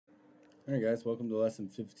Alright guys, welcome to lesson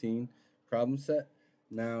 15, problem set.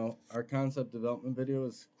 Now our concept development video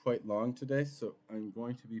is quite long today, so I'm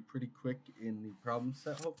going to be pretty quick in the problem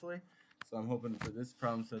set hopefully. So I'm hoping for this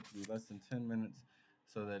problem set to be less than 10 minutes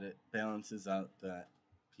so that it balances out that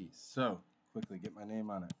piece. So quickly get my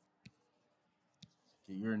name on it.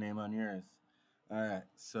 Get your name on yours. Alright,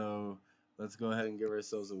 so let's go ahead and give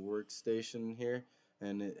ourselves a workstation here,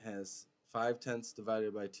 and it has 5/10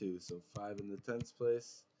 divided by 2, so 5 in the tenths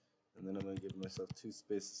place, and then I'm going to give myself 2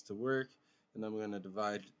 spaces to work, and I'm going to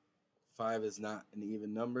divide. 5 is not an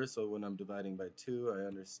even number, so when I'm dividing by 2, I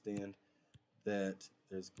understand that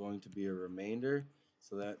there's going to be a remainder,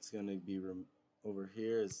 so that's going to be over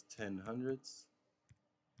here is 10 hundredths.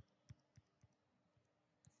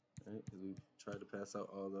 Right, because we've tried to pass out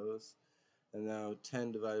all those. And now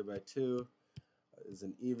 10 divided by 2 is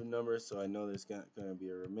an even number, so I know there's going to be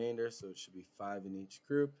a remainder, so it should be 5 in each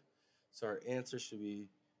group. So our answer should be,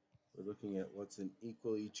 we're looking at what's in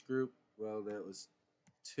equal each group. Well, that was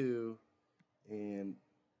 2 and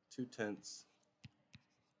 2/10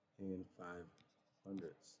 and 5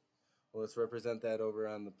 hundredths. Well, let's represent that over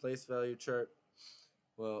on the place value chart.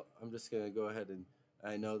 Well, I'm just going to go ahead and,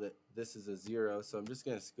 I know that this is a 0, so I'm just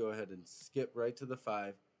going to go ahead and skip right to the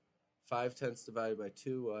 5. 5/10 divided by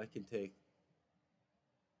 2, well, I can take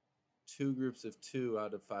 2 groups of 2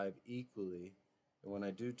 out of 5 equally. And when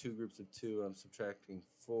I do 2 groups of 2, I'm subtracting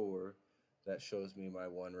 4. That shows me my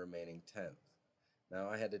one remaining tenth. Now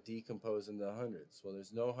I had to decompose into hundredths. Well,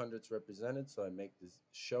 there's no hundredths represented, so I make this,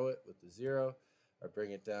 show it with the 0. I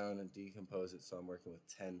bring it down and decompose it, so I'm working with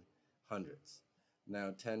 10 hundredths.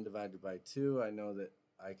 Now 10 divided by 2, I know that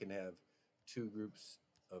I can have 2 groups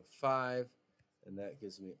of 5, and that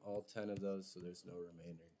gives me all 10 of those, so there's no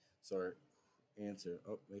remainder. So our answer,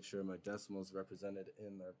 make sure my decimal is represented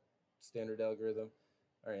in our standard algorithm.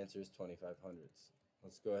 Our answer is 25 hundredths.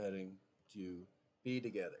 Let's go ahead and do B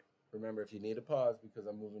together. Remember, if you need a pause because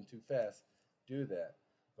I'm moving too fast, do that.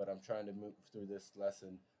 But I'm trying to move through this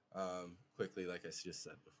lesson quickly, like I just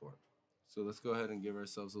said before. So let's go ahead and give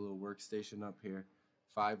ourselves a little workstation up here.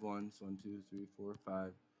 5 ones, 1, 2, 3, 4,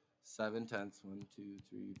 5. 7/10, 1, 2,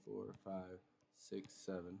 3, 4, 5, 6,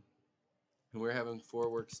 7. And we're having 4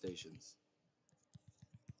 workstations.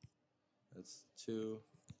 That's 2,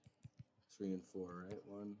 3, and 4, right?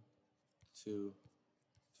 1, 2,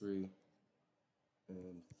 3,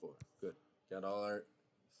 and 4. Good. Got all our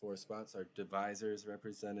 4 spots. Our divisor is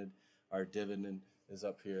represented. Our dividend is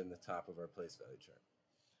up here in the top of our place value chart.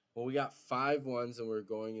 Well, we got 5 ones and we're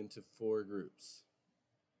going into 4 groups.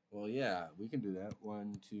 Well, yeah, we can do that.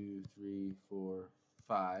 1, 2, 3, 4,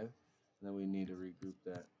 5. And then we need to regroup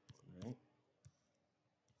that, right?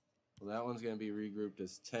 Well, that one's going to be regrouped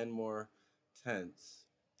as 10 more tenths.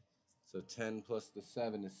 So 10 plus the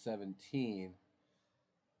 7 is 17.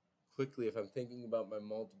 Quickly, if I'm thinking about my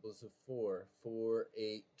multiples of 4, 4,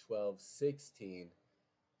 8, 12, 16.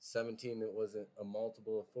 17, it wasn't a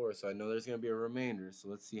multiple of 4, so I know there's going to be a remainder. So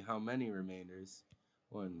let's see how many remainders.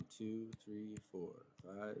 1, 2, 3, 4,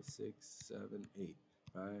 5, 6, 7, 8,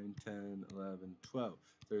 9, 10, 11, 12,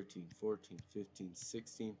 13, 14, 15,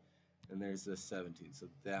 16, and there's the 17. So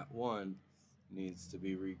that one needs to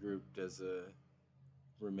be regrouped as a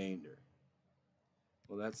remainder.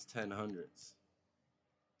 Well, that's 10 hundredths.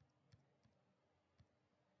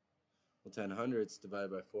 Well, 10 hundredths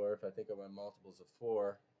divided by 4, if I think of my multiples of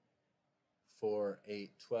 4, 4,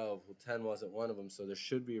 8, 12, well, 10 wasn't one of them, so there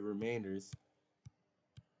should be remainders.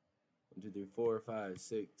 1, 2, 3, 4, 5,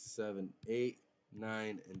 6, 7, 8,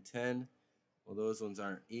 9, and 10. Well, those ones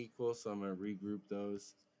aren't equal, so I'm going to regroup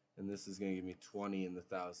those, and this is going to give me 20 in the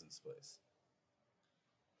thousandths place.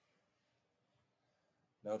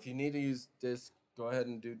 Now, if you need to use this, go ahead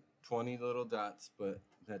and do 20 little dots, but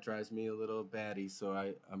that drives me a little batty, so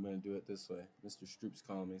I'm going to do it this way. Mr. Stroop's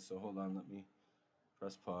calling me, so hold on, let me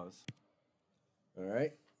press pause. All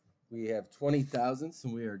right, we have 20 thousandths,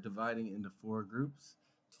 and we are dividing into 4 groups.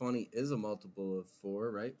 20 is a multiple of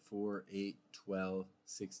 4, right? 4, 8, 12,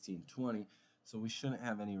 16, 20. So we shouldn't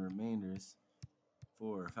have any remainders.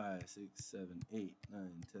 4, 5, 6, 7, 8,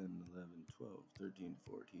 9, 10, 11, 12, 13,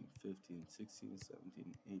 14, 15, 16,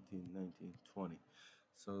 17, 18, 19, 20.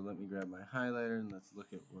 So let me grab my highlighter and let's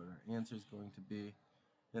look at what our answer is going to be.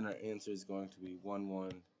 And our answer is going to be 1,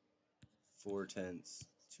 1, 4 tenths,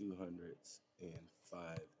 2 hundredths, and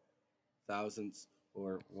 5 thousandths,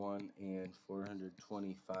 or 1 and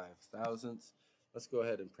 425 thousandths. Let's go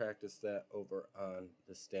ahead and practice that over on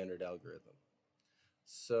the standard algorithm.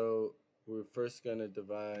 So we're first going to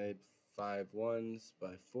divide 5 ones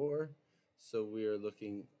by 4. So we are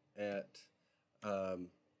looking at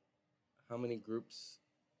how many groups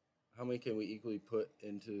how many can we equally put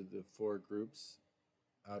into the 4 groups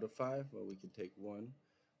out of 5? Well, we can take 1.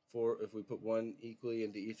 4, if we put 1 equally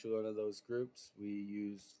into each one of those groups, we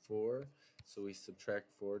use 4. So we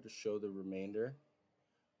subtract 4 to show the remainder.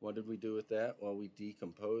 What did we do with that? Well, we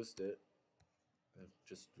decomposed it. I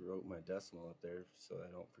just wrote my decimal up there so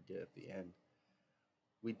I don't forget at the end.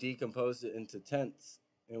 We decomposed it into tenths,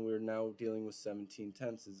 and we're now dealing with 17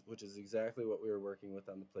 tenths, which is exactly what we were working with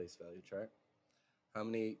on the place value chart. How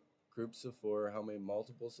many groups of 4, how many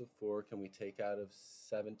multiples of 4 can we take out of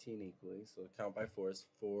 17 equally? So the count by 4 is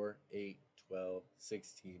 4, 8, 12,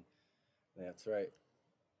 16. That's right.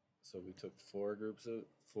 So we took 4 groups of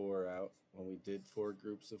 4 out. When we did 4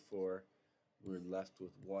 groups of 4, we were left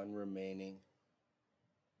with 1 remaining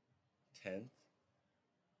tenth,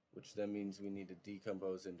 which then means we need to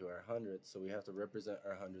decompose into our hundredths. So we have to represent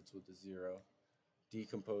our hundredths with a 0,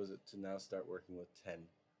 decompose it to now start working with 10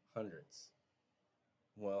 hundredths.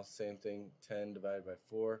 Well, same thing, 10 divided by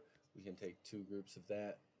 4, we can take 2 groups of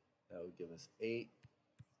that. That would give us 8.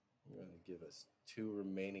 We're going to give us 2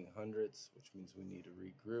 remaining hundredths, which means we need to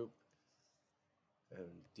regroup and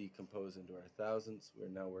decompose into our thousandths. We're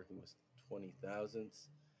now working with 20 thousandths.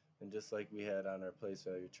 And just like we had on our place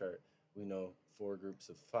value chart, we know 4 groups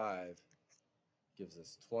of 5 gives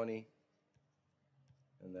us 20,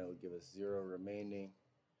 and that would give us 0 remaining.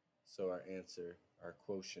 So our answer, our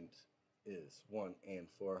quotient, is 1 and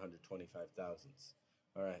 425 thousandths.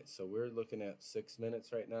 All right, so we're looking at 6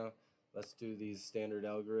 minutes right now. Let's do these standard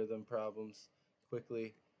algorithm problems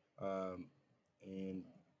quickly. And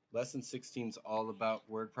lesson 16 is all about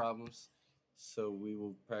word problems. So we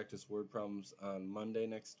will practice word problems on Monday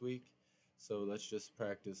next week. So let's just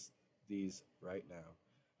practice these right now.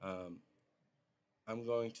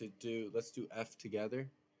 Let's do F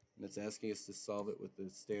together. And it's asking us to solve it with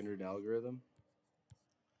the standard algorithm.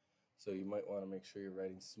 So you might want to make sure you're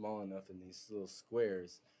writing small enough in these little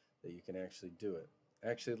squares that you can actually do it.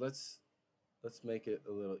 Actually, let's make it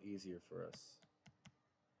a little easier for us.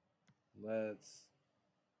 Let's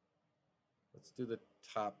do the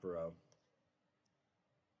top row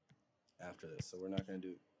after this. So we're not going to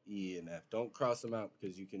do E and F. Don't cross them out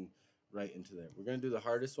because you can write into there. We're going to do the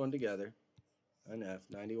hardest one together on F,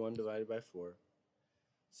 91 divided by 4.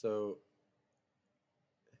 So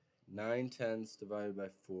 9 tenths divided by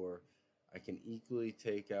 4. I can equally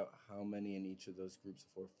take out how many in each of those groups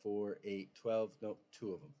of 4? 4, 8, 12, no,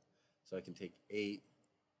 2 of them. So I can take 8,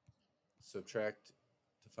 subtract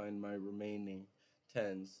to find my remaining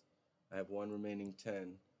tens. I have 1 remaining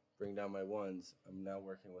 10. Bring down my ones. I'm now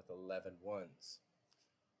working with 11 ones.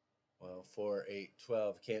 Well, 4, 8,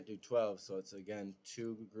 12, can't do 12, so it's again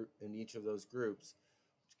 2 in each of those groups,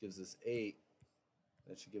 which gives us 8.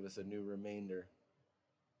 That should give us a new remainder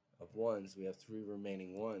of ones. We have 3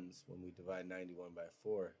 remaining ones when we divide 91 by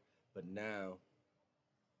 4. But now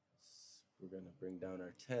we're going to bring down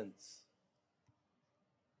our tenths.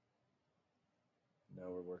 Now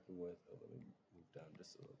we're working with, let me move down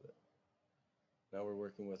just a little bit. Now we're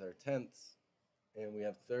working with our tenths, and we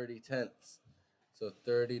have 30 tenths. So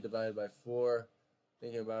 30 divided by 4,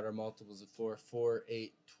 thinking about our multiples of 4, 4,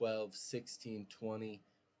 8, 12, 16, 20,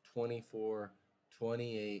 24,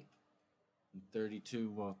 28, and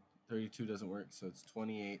 32. Well, 32 doesn't work, so it's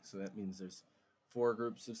 28, so that means there's 4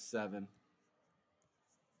 groups of 7. And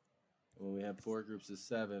when we have 4 groups of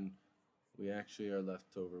 7, we actually are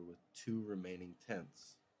left over with 2 remaining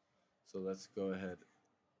tenths. So let's go ahead.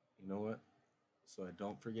 You know what? So I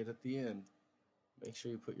don't forget at the end, make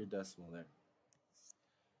sure you put your decimal there.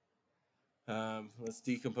 Let's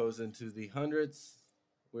decompose into the hundredths.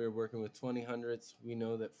 We're working with 20 hundredths. We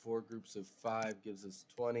know that 4 groups of 5 gives us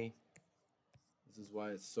 20. This is why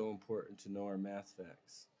it's so important to know our math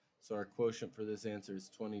facts. So our quotient for this answer is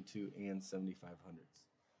 22 and 75 hundredths.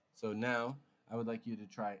 So now I would like you to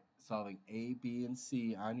try solving A, B, and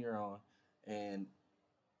C on your own, and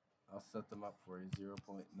I'll set them up for you.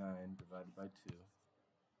 0.9 divided by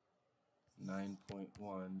 2,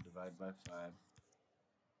 9.1 divided by 5,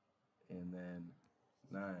 and then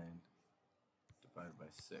 9 divided by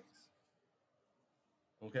 6.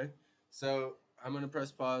 Okay, so I'm going to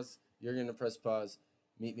press pause. You're going to press pause.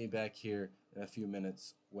 Meet me back here in a few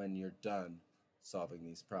minutes when you're done solving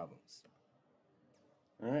these problems.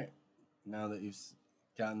 All right, now that you've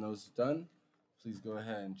gotten those done, please go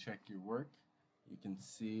ahead and check your work. You can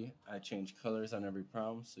see I changed colors on every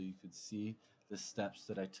problem so you could see the steps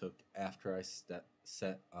that I took after I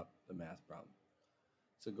set up the math problem.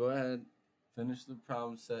 So go ahead, finish the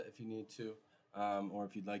problem set if you need to, or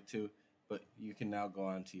if you'd like to, but you can now go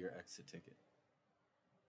on to your exit ticket.